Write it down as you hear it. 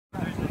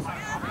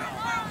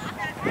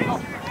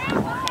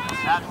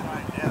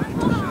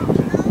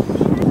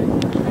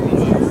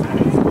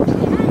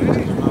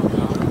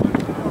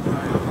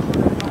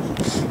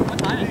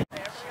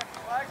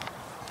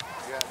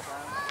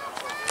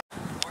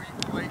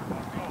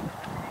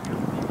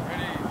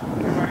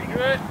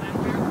good.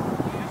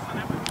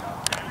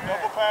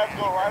 Double pads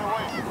go right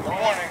away. Good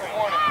morning, good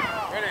morning.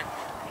 Ready?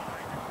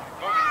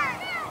 Go.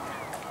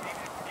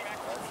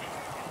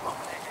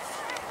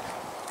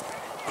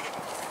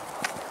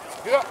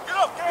 Get up, get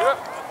up, get up.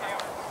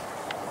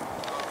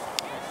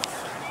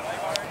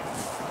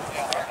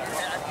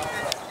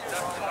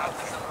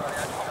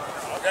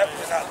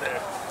 Definitely not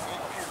there.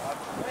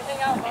 Everything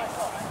out,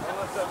 Michael.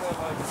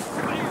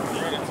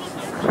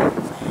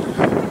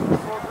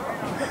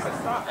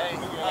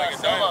 Hey,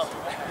 solo.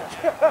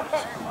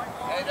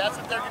 Hey, that's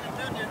what they're going to do,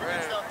 dude. We're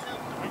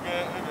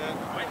good, we're good.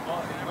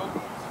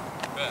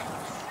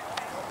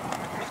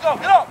 Let's go,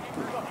 get up.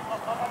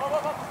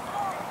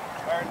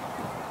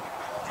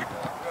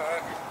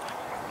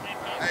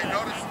 Hey,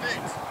 notice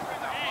sticks.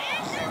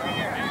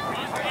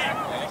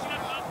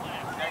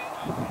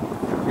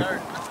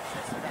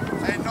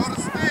 Hey,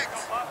 notice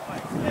sticks.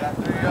 Got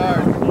 3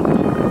 yards.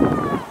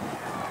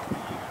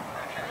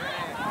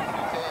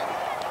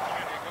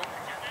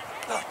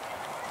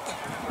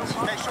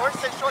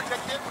 Stay short, check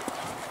in.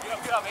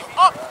 Get up, baby.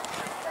 Up!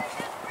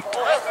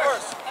 Oh, that's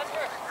first.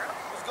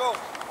 Let's go.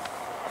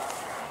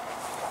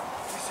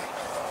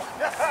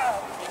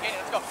 Okay,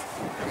 let's go.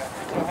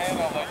 Put your hand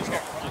on that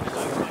chair.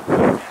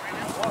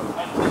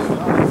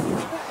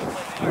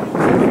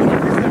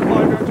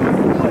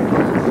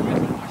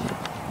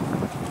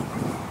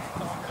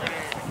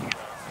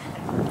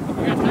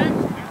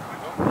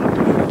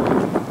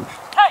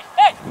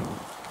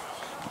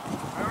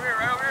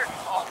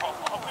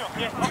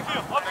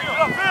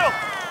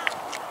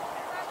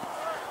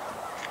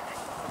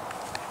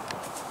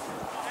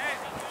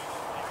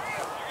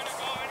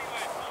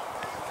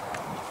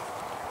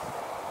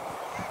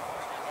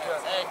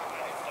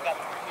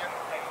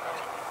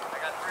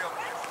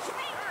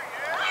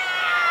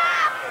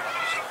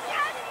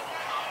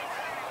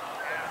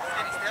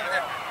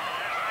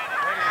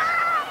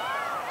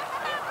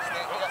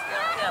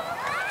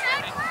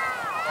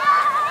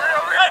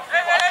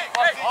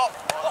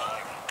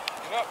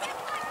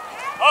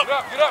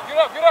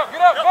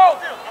 Get up, go!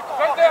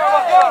 Right there,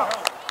 let's go!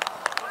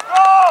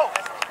 Go!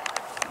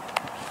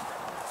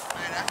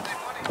 Man, that's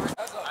funny.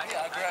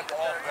 I grabbed the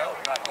off belt,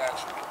 not that.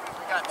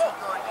 We got 2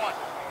 going on.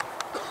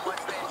 One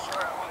staying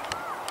short, one on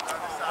the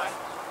other side.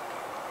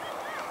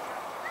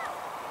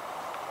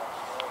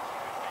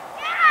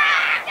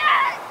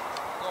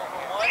 Going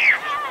for one.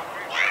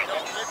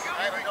 Don't miss it.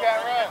 You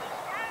can't run.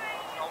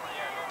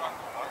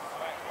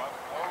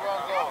 No run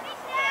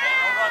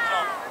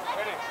zone.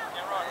 Ready?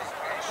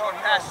 Short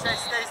pass,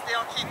 stay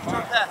on keep,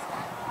 short pass.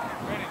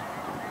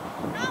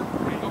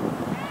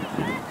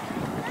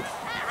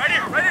 Ready?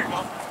 Ready?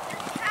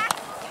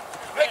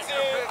 Mix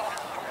it!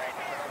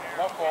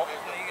 No fault.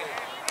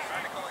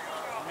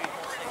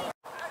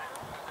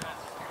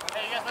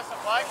 Hey, you guys missed a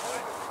flag?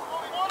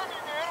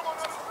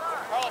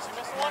 Carlos, you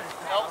missed one?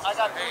 No, I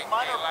got 2.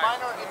 Minor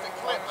is a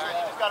clinch. You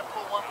just got to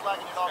pull one flag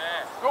and you're off.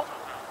 Go!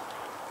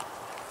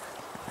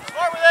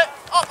 Start with it!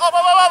 Up!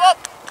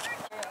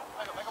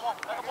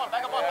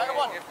 Back up one.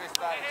 If it's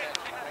not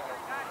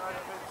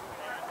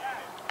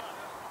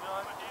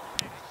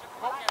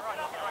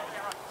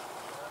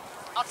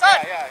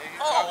Outside! Yeah.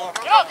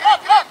 Get up!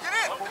 Get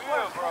in!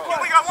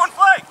 We got 1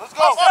 flag! Let's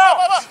go! He's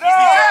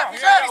down! He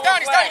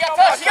got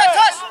touched!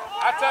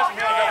 I touched him,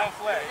 he only got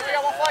 1 flag. He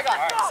got 1 flag on.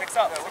 Alright, 6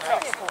 up. You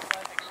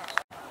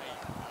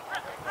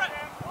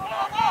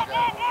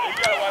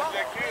gotta watch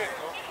that kid.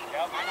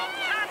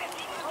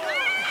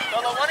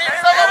 Solo one here!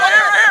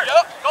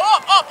 Yep. Go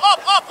up!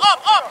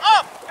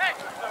 Hey!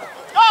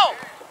 Go!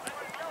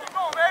 Keep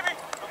going, baby!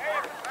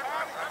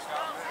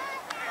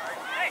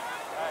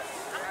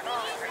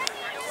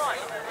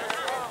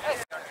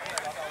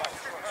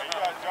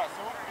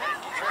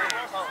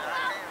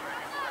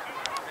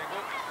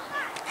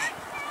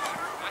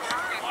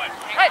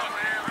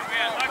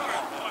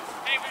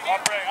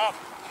 Up.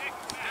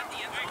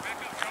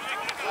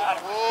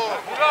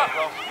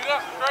 Get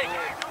up, straight.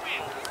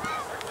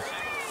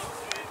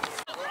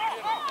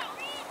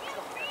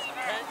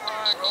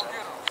 Go get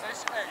him.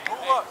 Stay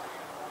move up.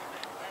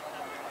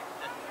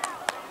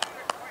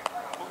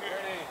 Move here.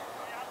 Ready.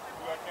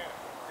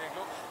 There you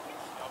go.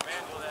 No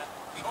man, do that.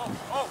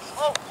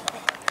 Oh.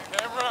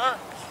 Camera.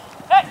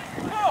 Hey!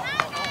 Go!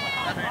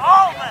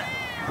 Oh, man!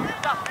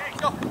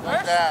 Go!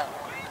 First down.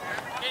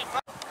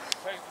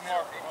 Take the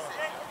marker.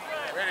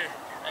 Ready.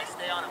 Hey,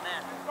 stay on it,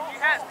 man. He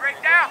has break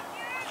down.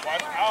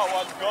 Watch out,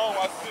 watch go,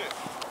 watch this.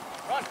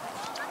 Run.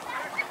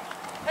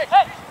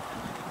 Hey!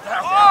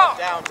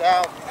 Down.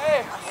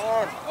 Hey,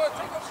 Lord. Good,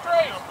 take them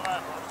straight. You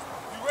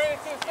ready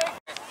to take?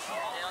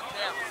 Stay on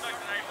cam.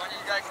 One of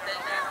you guys stay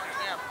man on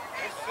cam.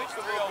 It's 6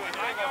 a little bit.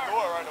 You ain't gonna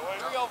do it right away.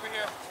 We over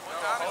here. What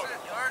time is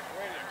it? Third?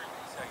 Ready.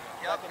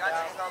 Yep, got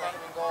you,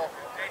 Solo.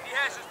 Hey,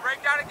 Diaz, just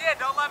break down again.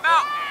 Don't let him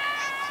out.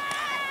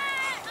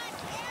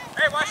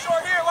 Hey, watch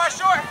short here. Watch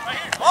short. Right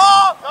here.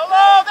 Oh,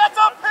 Solo, that's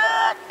a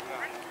pick!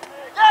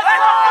 Get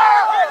it!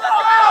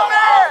 Let's go,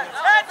 man!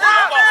 That's a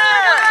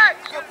man!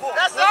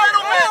 That's a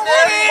little man,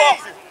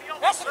 Danny!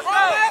 That's a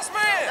grown-ass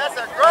man. That's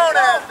a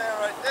grown-ass man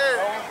right there.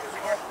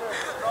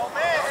 Grown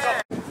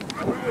man.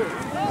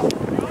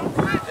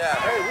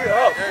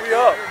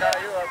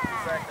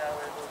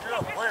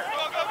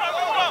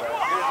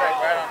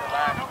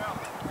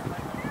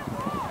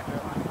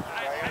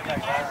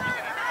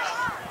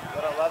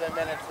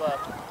 7 minutes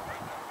left.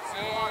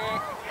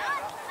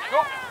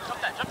 Go.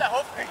 Jump that,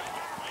 Hope.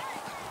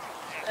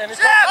 And it's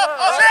Go,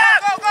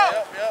 go!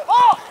 Yep.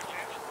 Oh!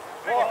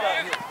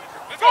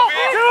 Let's go,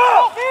 Biz!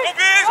 Go,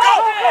 Biz! Go,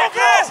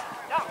 Biz!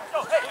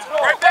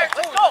 Right back,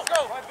 let's go!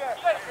 Right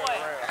back.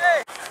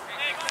 Hey!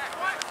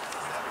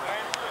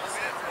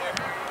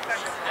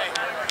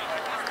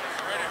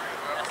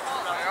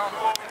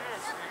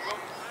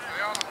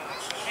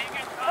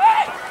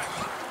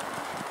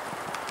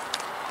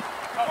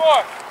 Come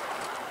on!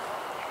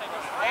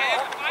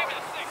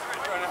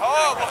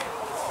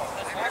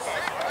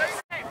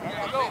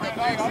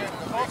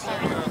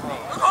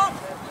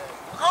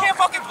 Can't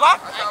fucking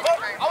block.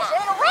 I was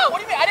on a route. What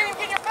do you mean? I didn't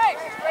even get in your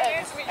face.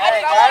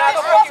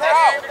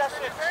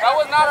 That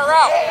was not a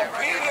route.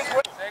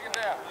 Second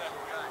down.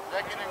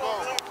 Second and goal.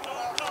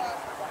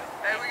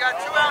 Hey, we got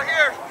 2 out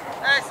here.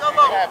 Hey,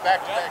 solo. Yeah,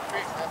 back-to-back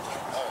creeks.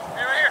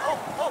 Hey, right here.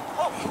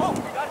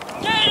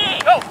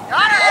 Go!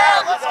 Got him!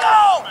 Yeah, let's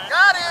go!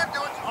 Got him.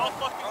 Do it. All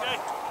fucking day.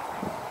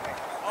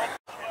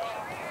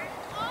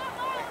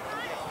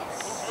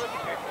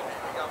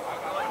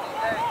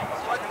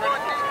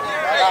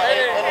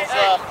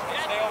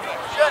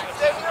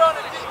 Stay here on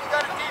the deep. You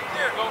got a deep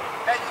here.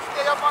 Hey, you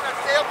stay up on the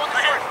short. Stay up on the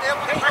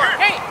short.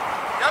 Hey!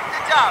 Yep,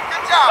 good job.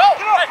 Good job.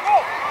 Go!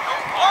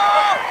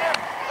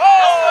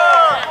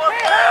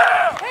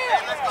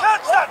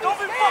 Touchdown! Don't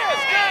be fucking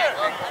scared!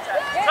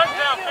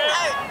 Touchdown, man!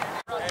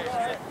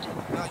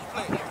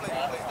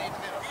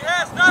 He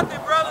has nothing,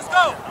 bro. Let's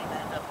go.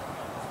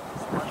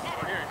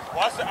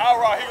 Watch the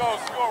out route. He gonna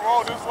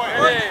roll this way.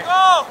 Let's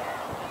go.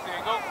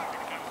 Go.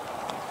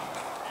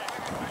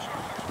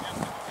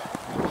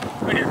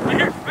 Right here.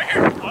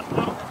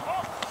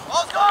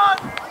 All's gone.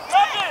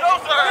 Go,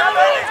 sir.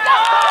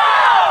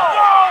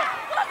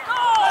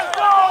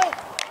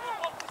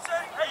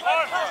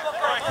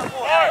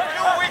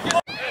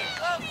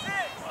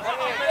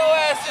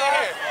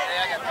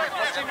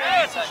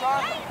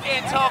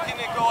 Can't talk and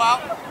then go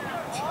out.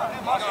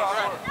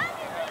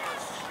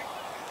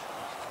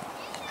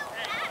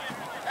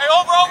 Hey,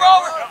 over.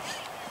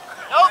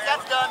 Nope,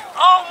 that's done.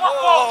 Oh, my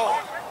fault.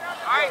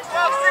 All right,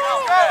 12, 6,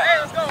 let's go. Hey,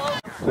 let's go.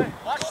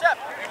 Watch Shep.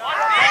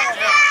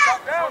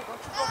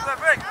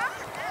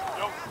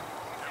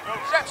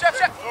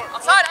 Shep.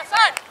 Outside.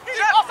 Outside. Hey,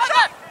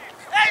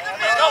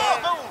 let's go.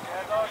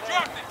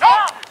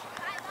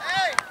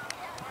 Hey.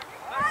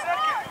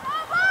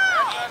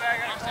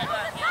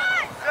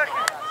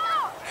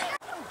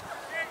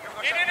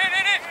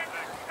 In.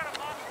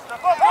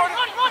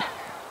 Run.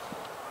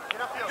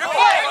 You're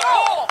good.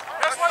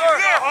 That's what you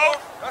get, Ho.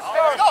 Let's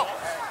go.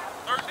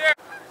 Third down.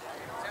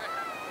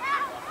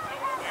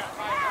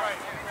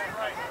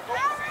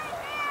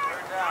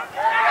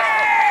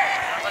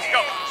 Let's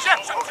go. Shep.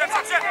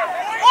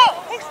 Oh!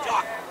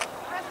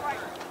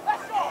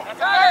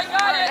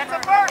 Got it. That's a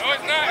first. No,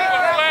 it's not. What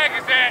the flag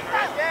is that?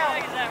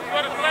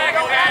 What the flag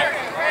is that?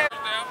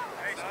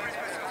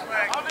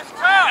 On this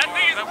crowd. That's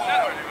easy.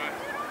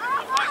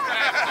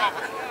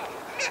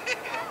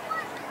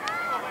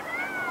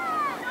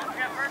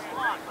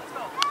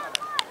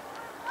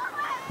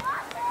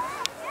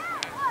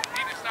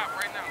 Need to stop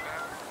right now,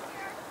 man.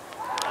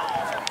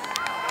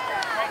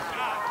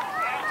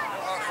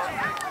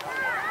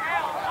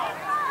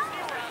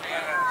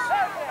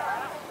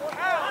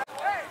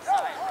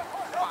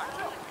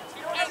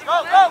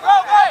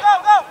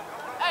 Go.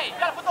 Hey, you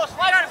gotta put those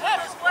flags in his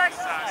hips. Hey,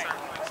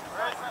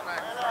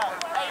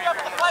 you gotta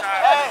put the flags in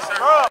his hips.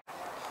 Bro.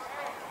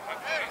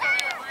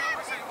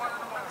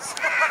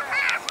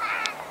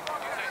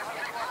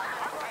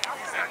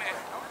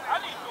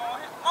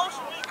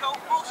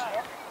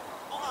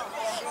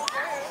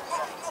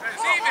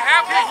 Does he even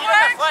have one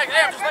flag? Flag.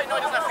 Hey, I'm just letting you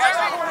know he doesn't have flags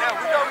on.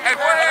 Hey,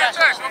 boy, that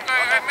touch.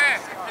 Okay, hey, man.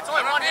 It's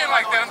only one hand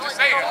like that. I'm just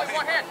saying. Only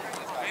one hand.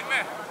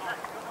 Amen.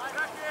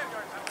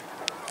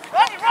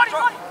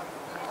 Run.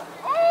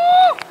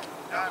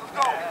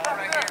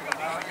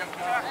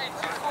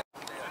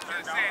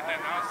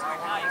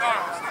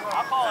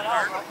 I'll call it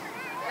out, bro.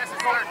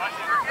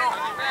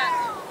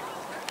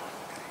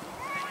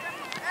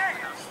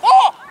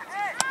 Oh!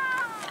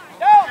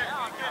 Down!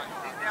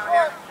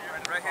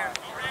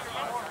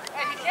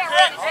 Hey, he can't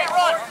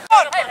run.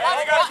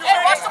 Hey,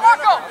 watch the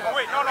Marco.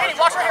 Hey,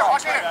 watch right here.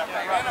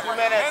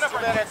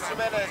 2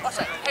 minutes. Watch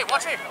that. Hey,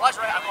 watch here. Watch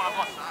right. I'm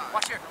going.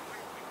 Watch here.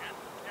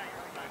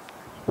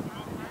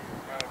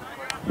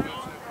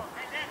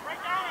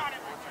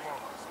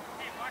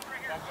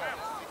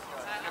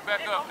 Get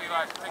back up,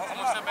 Eli. Take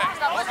one step back. He's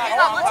not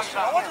blitzing.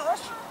 I wasn't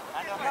rushing. I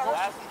know. Go.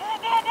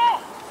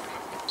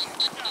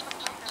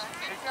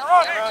 He can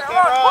run.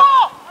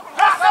 Ball!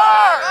 Yes,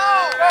 sir!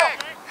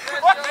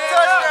 What's the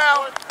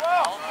touchdown?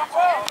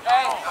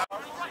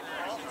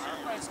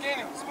 Hey,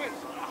 skinny, switch.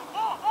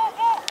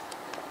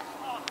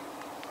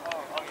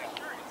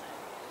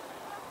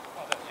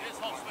 It is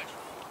home, switch.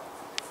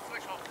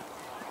 Switch home.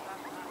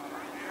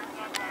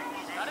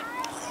 Got it?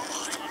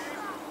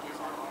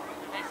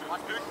 Hey,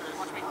 watch me.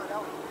 Watch me.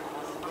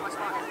 Watch my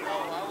spot. I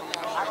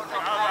don't know.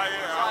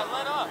 I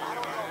let up.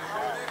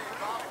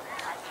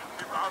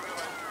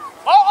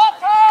 Oh!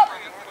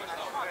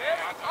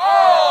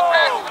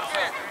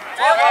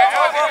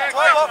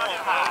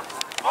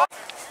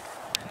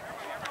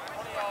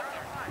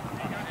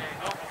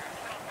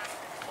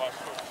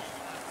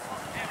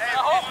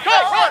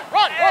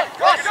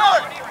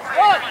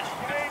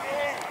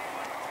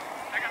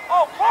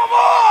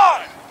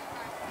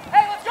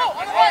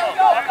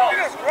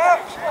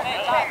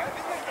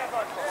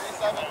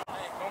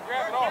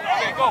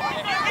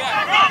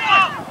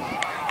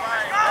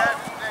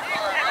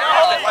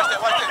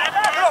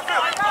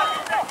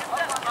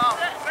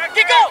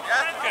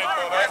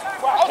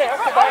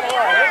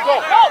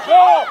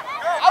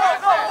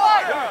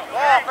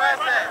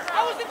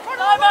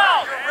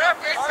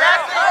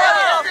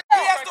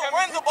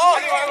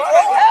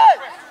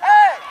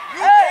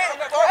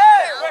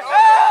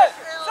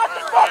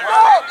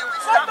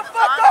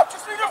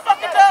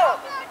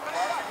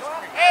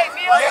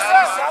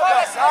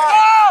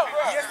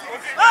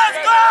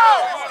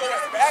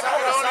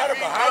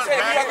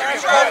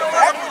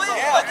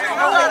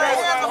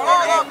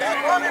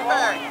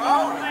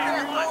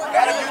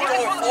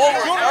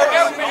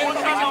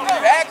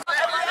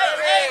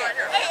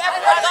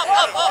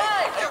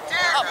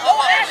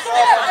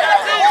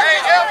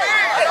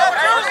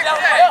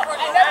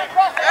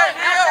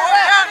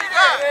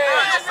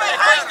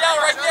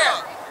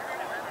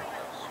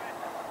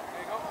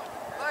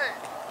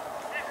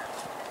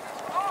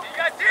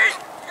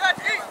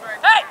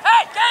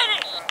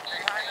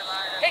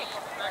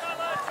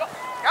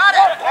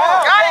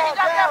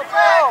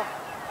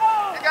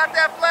 got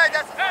that flag.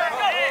 That's a flag.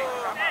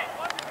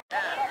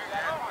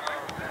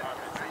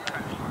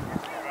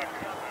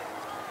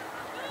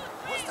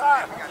 What's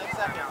time? 6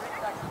 seconds.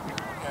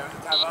 Okay,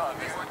 time out.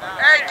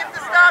 Hey, get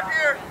the stop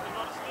here.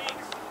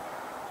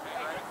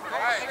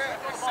 Hey,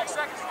 6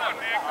 seconds left.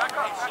 Back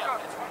up, back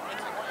up.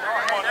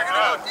 They're going to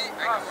go deep.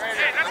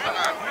 Hey, that's what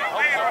I'm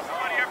laying on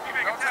somebody after you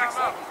make a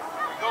tackle.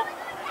 Go.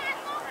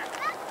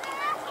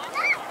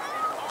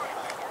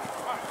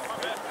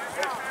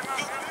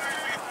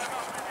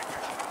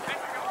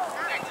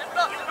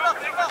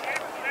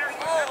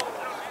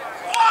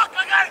 Fuck, I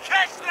gotta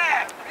catch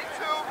that! Me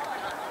too.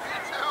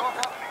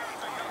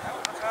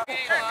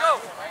 Kids, go!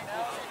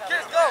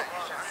 Kids, go!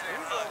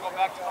 Go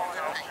back to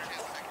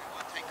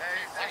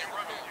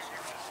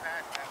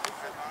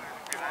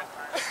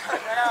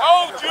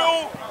Told you!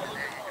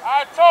 I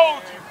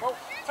told you!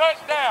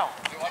 Touchdown!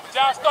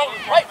 John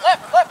Stoltz. Right,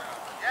 left.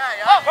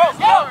 Yeah. Up, Go,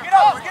 get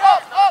up.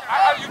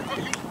 You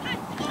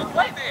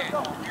right there.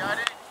 Got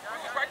it.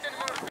 Right there in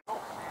the middle.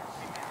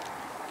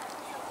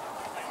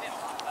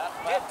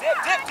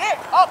 Dip.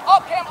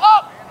 Up, Cam,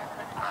 up.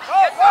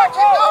 Keep going.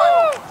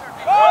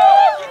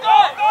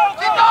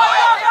 Keep going.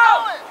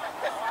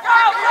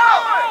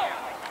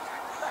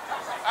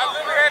 I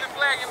literally had the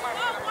flag in my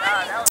hand.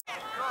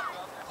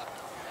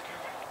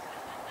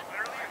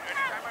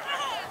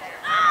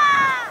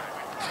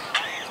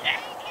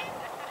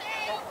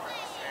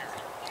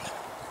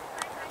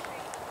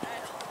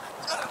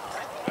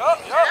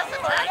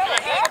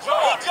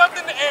 He jumped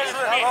in the air.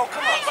 Come on.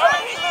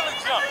 He literally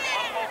jumped.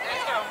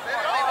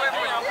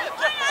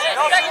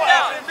 Take it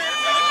down.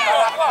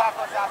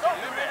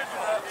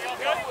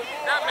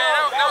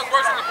 That was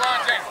worse than LeBron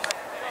James.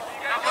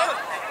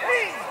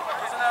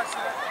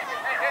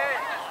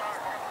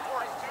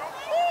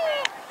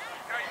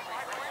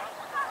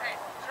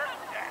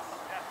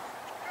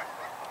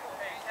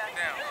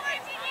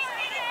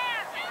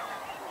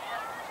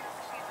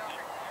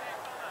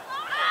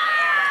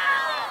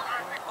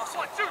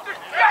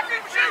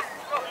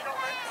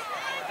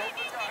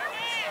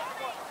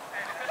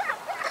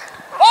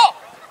 Ball.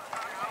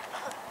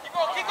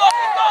 Keep going.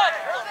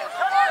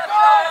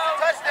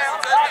 Touchdown.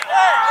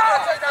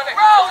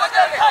 Bro, what's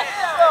that?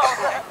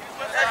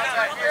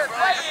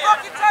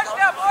 Fucking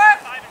touchdown, boy.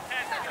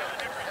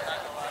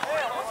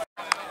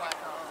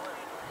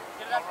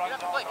 Get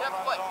up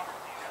the plate.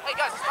 Hey,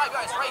 guys, it's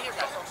right here,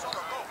 guys.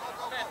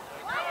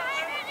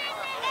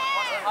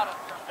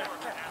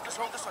 Just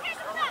hold this one.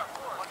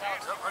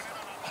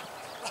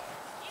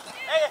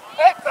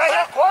 Hey,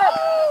 corner.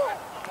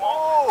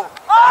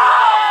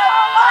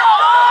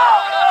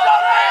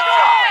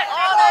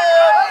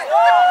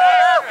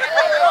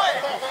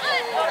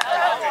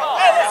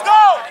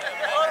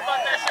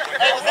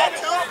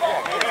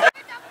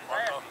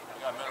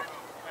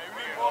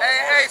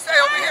 Hey, stay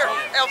over here.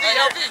 LV.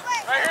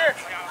 Right here.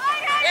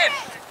 In.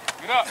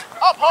 Get up.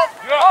 Up, Hope.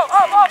 Get up.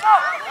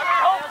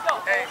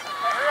 Hey,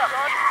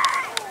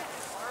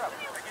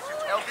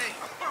 LV.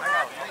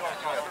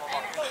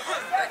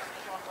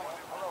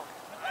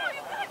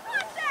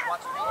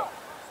 Watch me.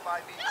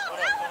 5 feet.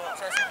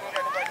 Try to see if we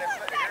got nobody next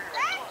to it.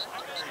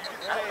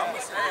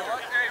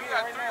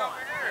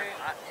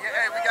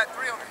 Hey, we got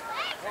 3 over here.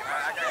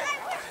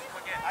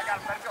 I got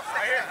him. Let him go.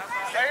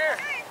 Stay here.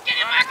 Get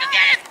him, Michael,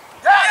 get him!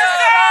 Yes,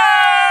 sir!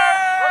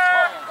 Let's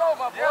fucking go,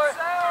 my boy. Yes,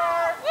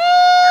 sir.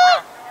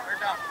 Woo! We're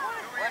down.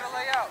 Way to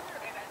lay out.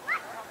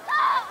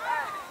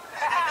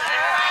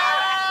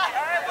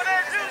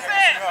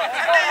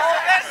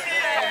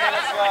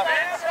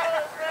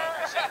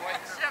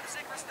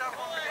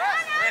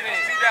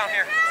 See down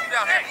here.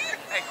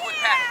 Hey, quick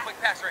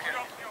pass right here.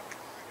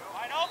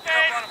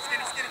 Okay.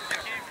 Skinny.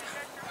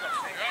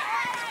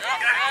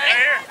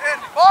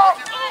 Ball.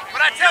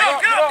 What I tell you,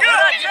 good.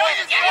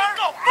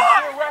 Go,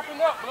 fuck! We're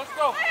wrapping up, but let's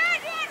go.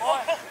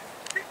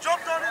 He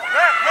jumped on his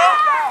back, bro.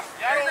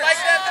 I don't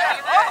like that.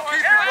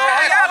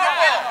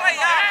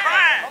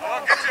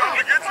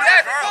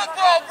 That's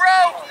football,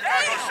 bro.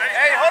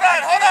 Hey, hold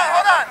on.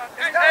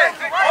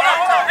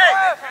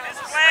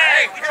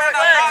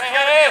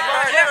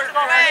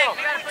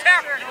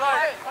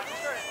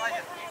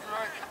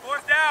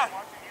 Fourth down.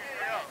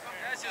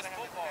 That's just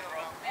football,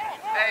 bro.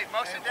 Hey,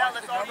 motion down.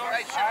 Let's all go.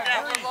 Hey, shoot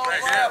down. I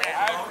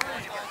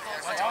agree.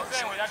 I'm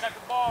saying when y'all got the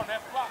ball,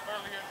 that flop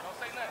earlier, don't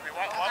say nothing.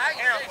 Watch the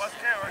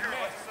camera right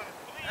here.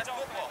 That's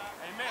football.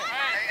 Amen.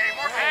 Hey,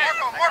 Marco.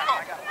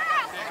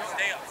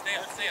 Stay up.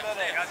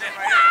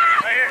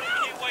 Right here.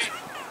 Keep waiting.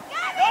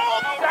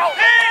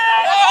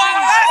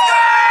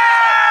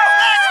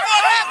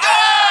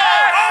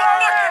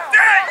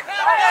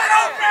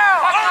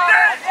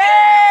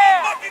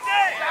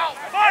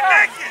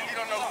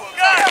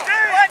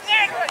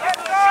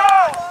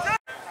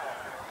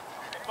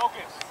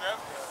 Focus.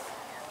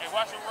 Hey,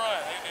 watch him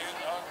run.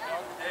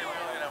 Hey, we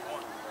only have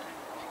one.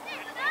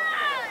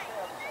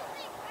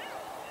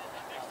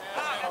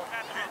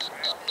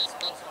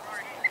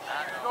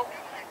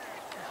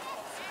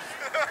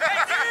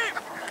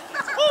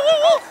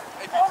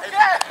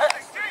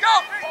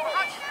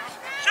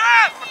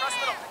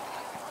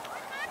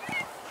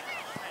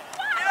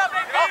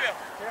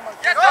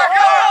 Yes, sir.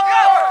 Go,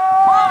 go.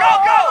 Go,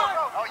 go.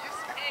 Oh, you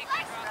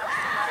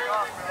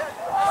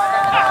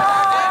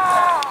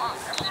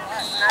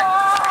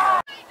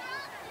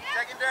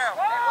second down.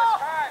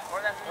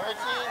 13.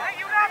 Hey,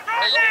 you not 13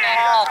 running. and a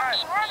half.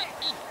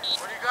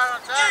 What do you got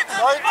on time?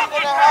 13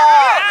 and a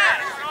half.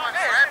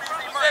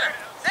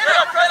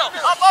 Cradle, cradle.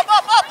 Up, up,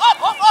 up, up, up,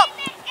 up, up.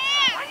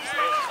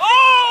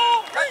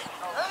 Oh!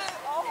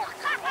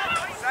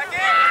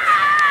 Second.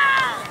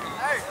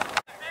 Hey.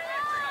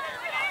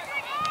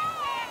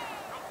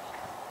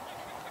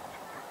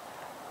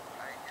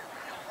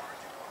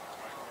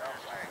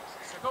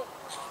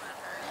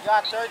 You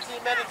got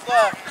 13 minutes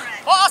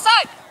left. Ball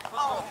outside.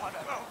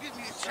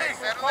 Hey,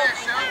 settle in,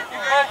 Chef. You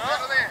good?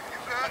 Settle in. You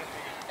good?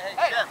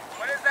 Hey, Chef,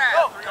 what is that?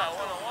 We got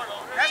one-on-one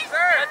over there. That's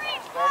third.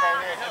 Go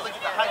right here. Look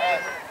at the height.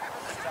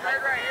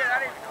 Third right here.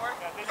 That ain't work.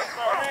 This is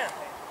third.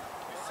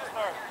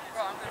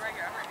 Bro, I'm good right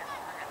here. I'm right here.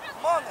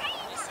 Come on, then.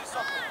 Let me see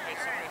something. Hey,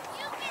 something.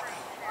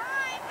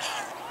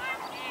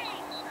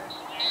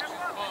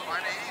 My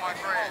name is my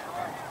friend.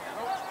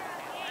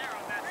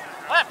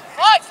 left.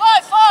 Slide,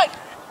 slide, slide.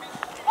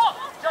 Come on.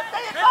 Just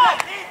stay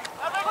inside.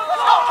 Let's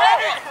go,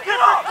 baby. Get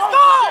up! Let's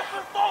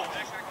go.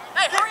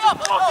 Hey, hurry up.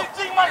 Let's go.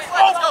 Let's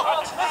go.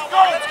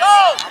 Let's go.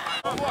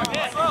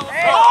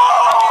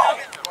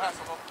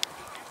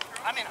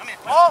 I'm in.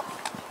 Oh,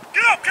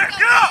 Get up, get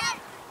up!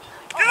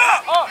 Get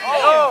up!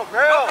 oh,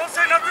 girl. Don't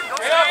say nothing. Don't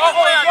say Yeah,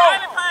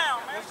 nothing.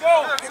 let's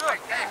go.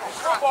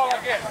 Football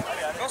again.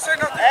 Don't say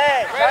nothing.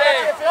 Hey, try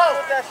to get filled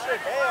with that shit.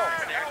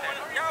 Damn.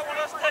 Y'all want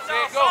us to touch There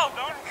you our go. soul,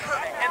 don't you?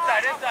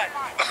 Inside.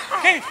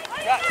 Keith.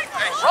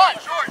 Hey, Run.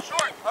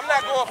 short. I'm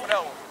not going for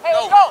that one. Hey,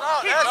 let's go.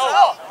 Keep that's it.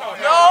 no.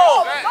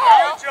 No.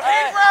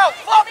 Pink route.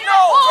 Fuck no,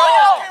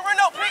 bro. Can't run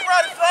no pink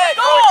route in flag.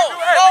 Go.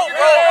 No,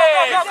 bro.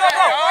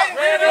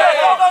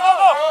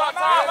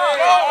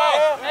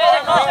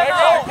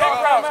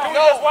 Can we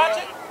just watch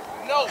it?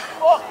 No.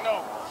 Fuck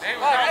no. They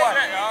was gonna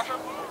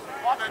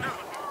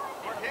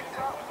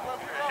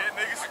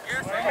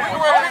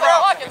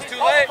watch it. It's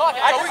too late.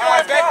 I just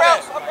want pink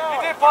routes. He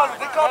did pause it.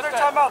 They called their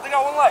timeout. They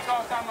got one left.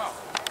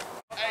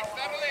 Hey,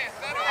 settle in.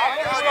 I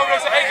niggas over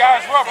there say, hey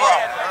guys, rough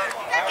route.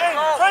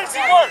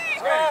 Crazy work.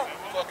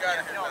 Fuck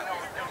out of here, man.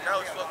 That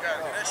was fuck out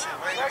of here. That shit,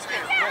 man. Yes,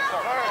 sir.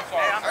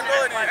 I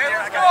know it is. Hey,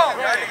 let's go.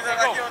 Y'all niggas act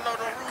like you don't know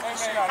no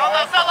rules.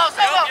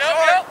 Solo.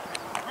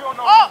 We don't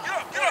know. Oh.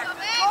 Get up.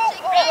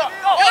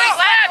 Go. He's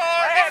flat.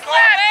 He's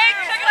flat.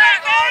 Check it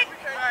out, man.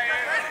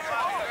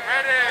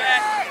 Ready.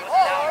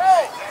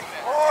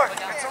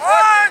 It's a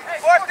run.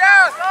 Fourth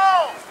down.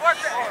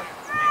 Ready.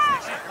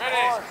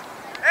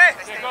 Hey.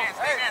 There you go.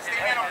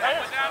 Stand on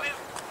that.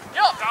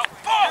 Yo.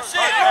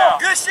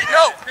 Good shit.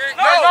 No.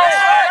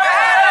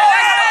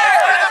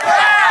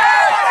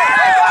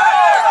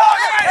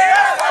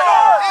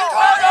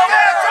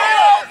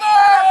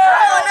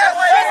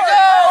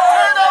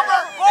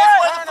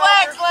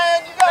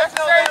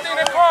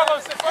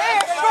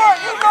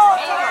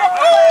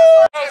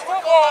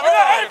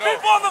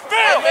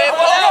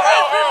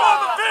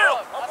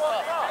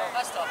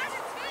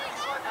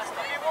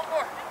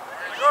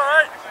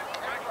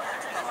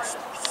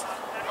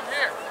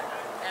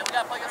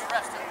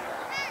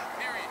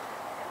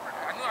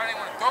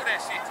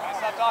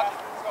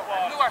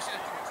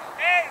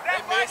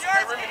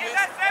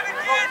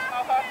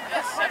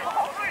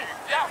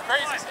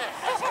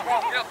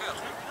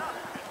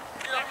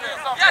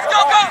 Yes,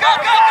 go.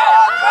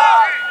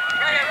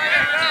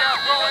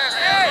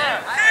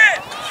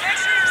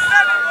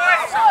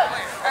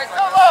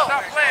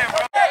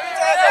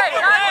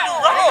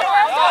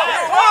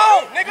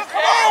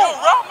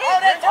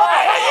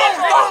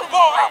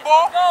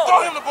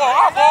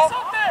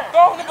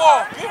 Throw him the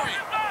ball, period.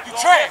 You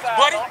trash,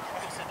 buddy.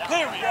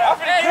 Period. I'm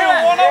finna kill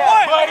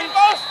one-on-one, buddy.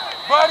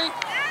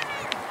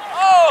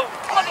 Oh,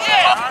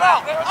 yeah.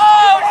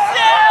 Oh,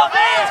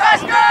 Shelby,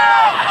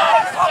 touchdown!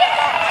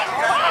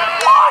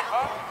 What?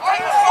 Are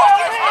you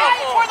fucking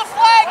kidding? Where the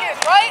flag is,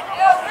 right?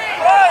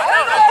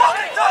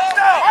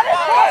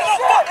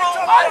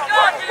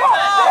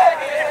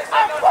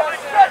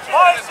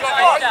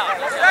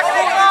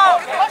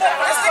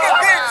 This nigga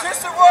being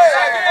just away.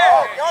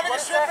 Y'all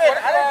niggas tripping.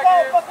 I didn't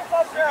call a fucking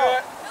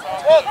touchdown.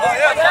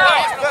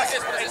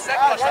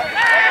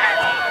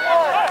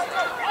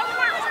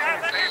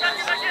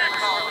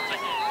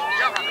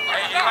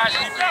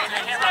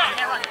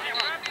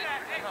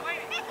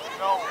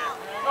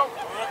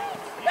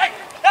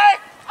 Hey!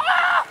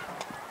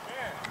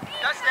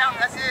 Touchdown,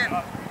 that's it.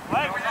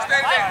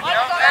 Stay there.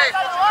 Hey,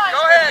 Go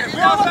ahead. You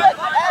want something?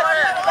 Go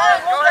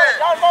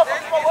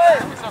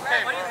ahead. It's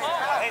okay, bro.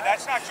 Hey,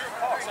 that's not your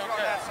fault. It's on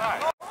that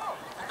side.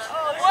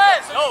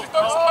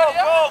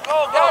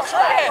 Y'all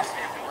trash.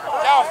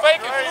 Y'all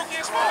fake and fluky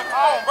as fuck.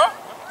 Come on, bro.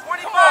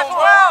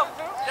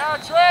 25-12. Y'all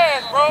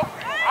trash, bro.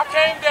 I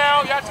came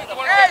down. Y'all took the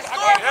one. Hey,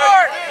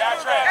 scoreboard. Y'all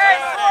trash. Hey,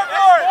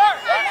 scoreboard.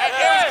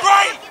 It was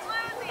great.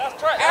 That's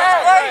trash.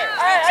 That's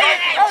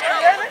great.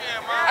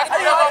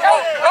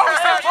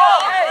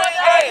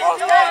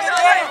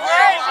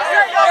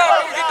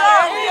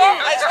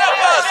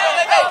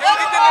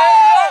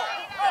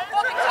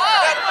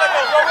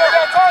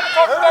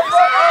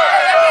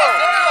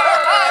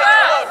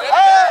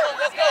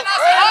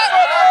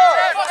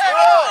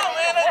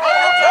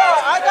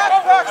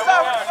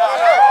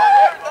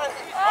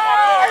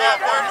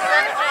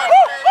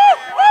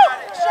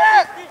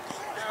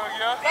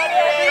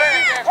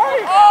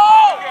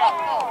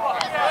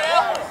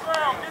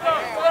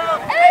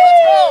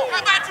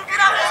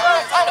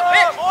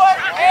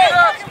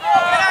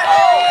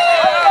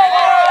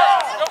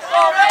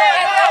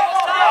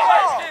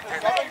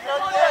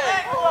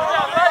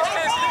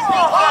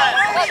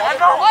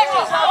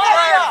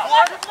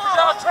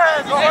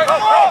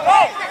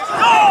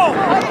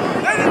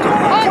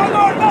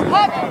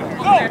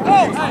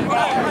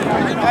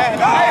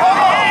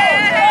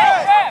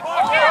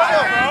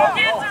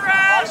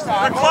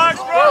 The clock's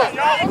running.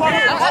 Y'all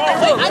fucking I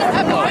don't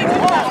have to wait.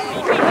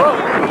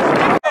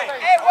 Hey,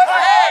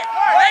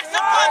 make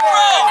some good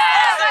throws.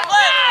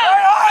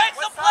 Make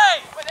some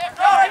plays.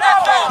 They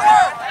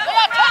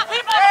got top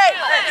people on the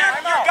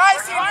field. Your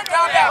guys seem to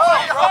down that.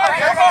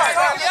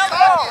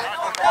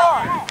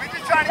 We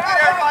just trying to get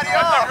everybody up.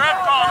 Let the ref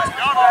call it.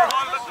 Y'all don't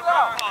run. Let the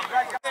ref call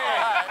it.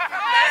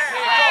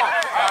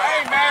 I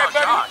ain't mad,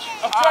 baby.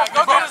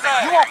 Go get his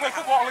ass. You won't play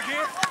football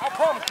again? I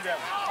promise you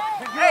that.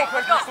 You won't play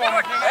football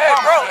again. Hey,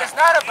 bro, it's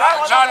not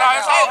about you. No,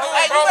 it's all good,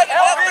 Hey, bro. you better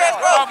help this,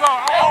 bro. No, bro.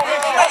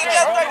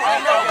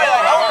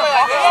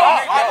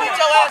 I beat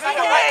your ass in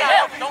the way.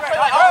 Don't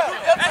play like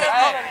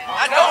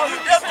I know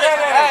you different.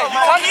 Hey, you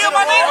gonna kill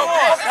my nigga?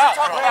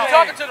 I'm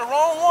talking to the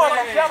wrong one.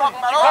 I'm telling you.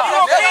 You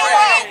gonna kill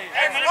my nigga?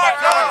 Hey, man, y'all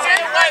coming to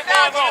you right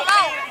now, though.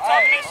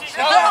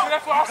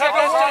 That's why I said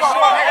that's shit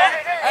short.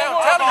 Hey, I'm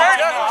telling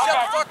you, shut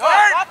the fuck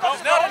up.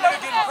 Because now the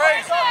nigga getting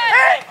crazy.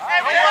 Hey,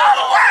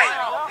 all the way.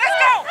 Let's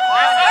go.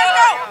 Let's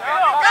go.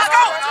 Let's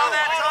go.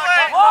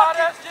 All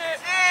that shit.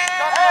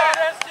 All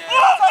that shit.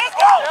 Let's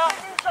go.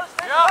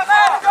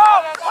 Let's go.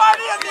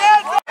 Party in the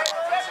end zone.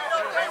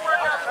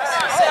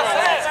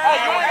 Hey,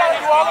 you ain't gotta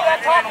do all of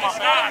that talking. It's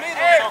not me.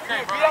 It's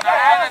okay, bro. I'm not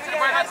adding to the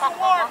way they talk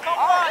about me.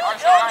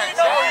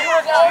 You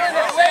was all in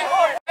the same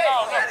part.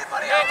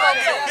 Man, call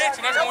me a bitch,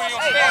 and that's when you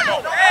don't stand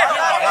up. Hey,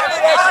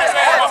 put his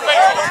hand on my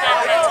face.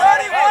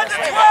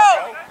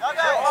 31-12.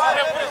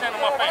 Put his hand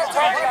on my face.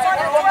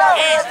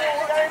 Easy.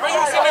 Bro, you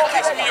was sitting there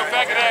kissing me, your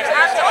faggot ass.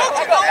 Shut up,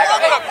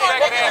 you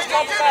faggot ass.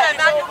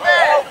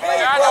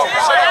 Yeah, I know.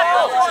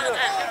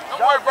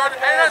 Don't worry, brother.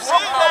 Hey, that's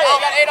something.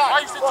 Why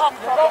you still talking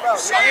about me?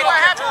 See what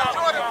happened to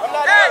Jordan. I'm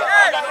not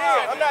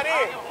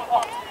in.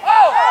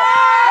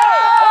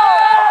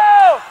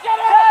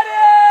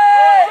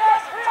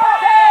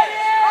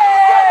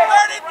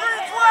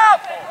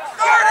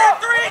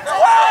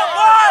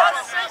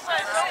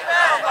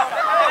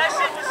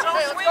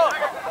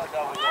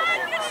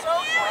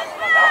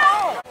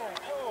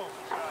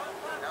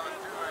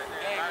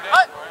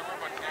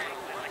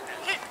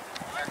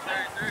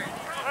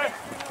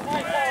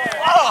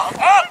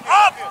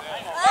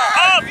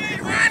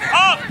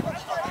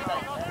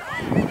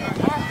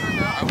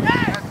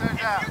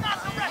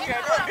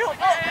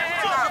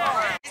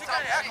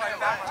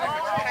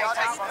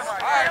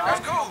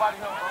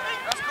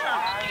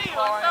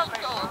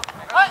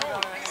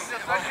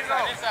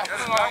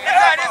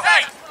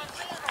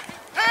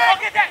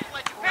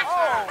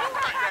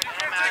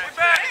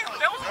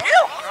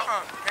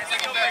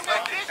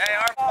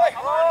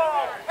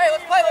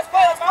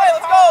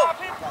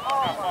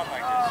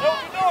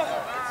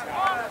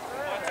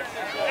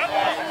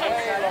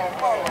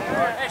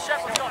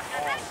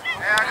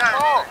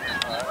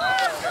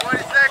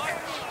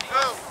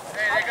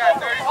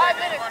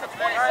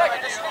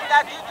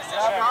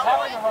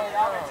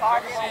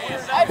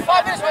 I had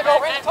 5 minutes ago,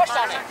 ran a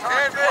touchdown in.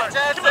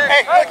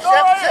 Hey,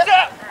 Chef.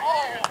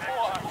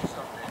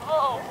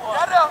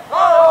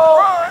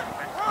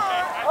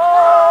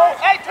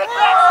 Hey, to the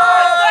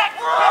back.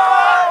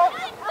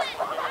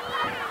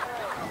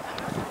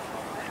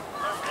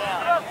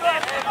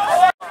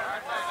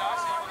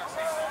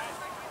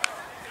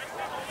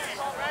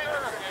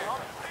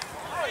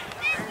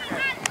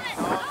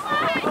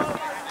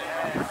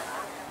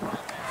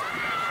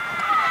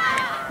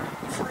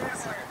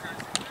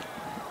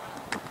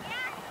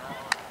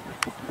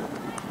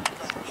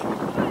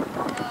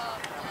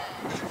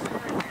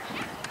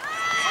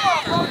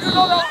 You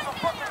know that.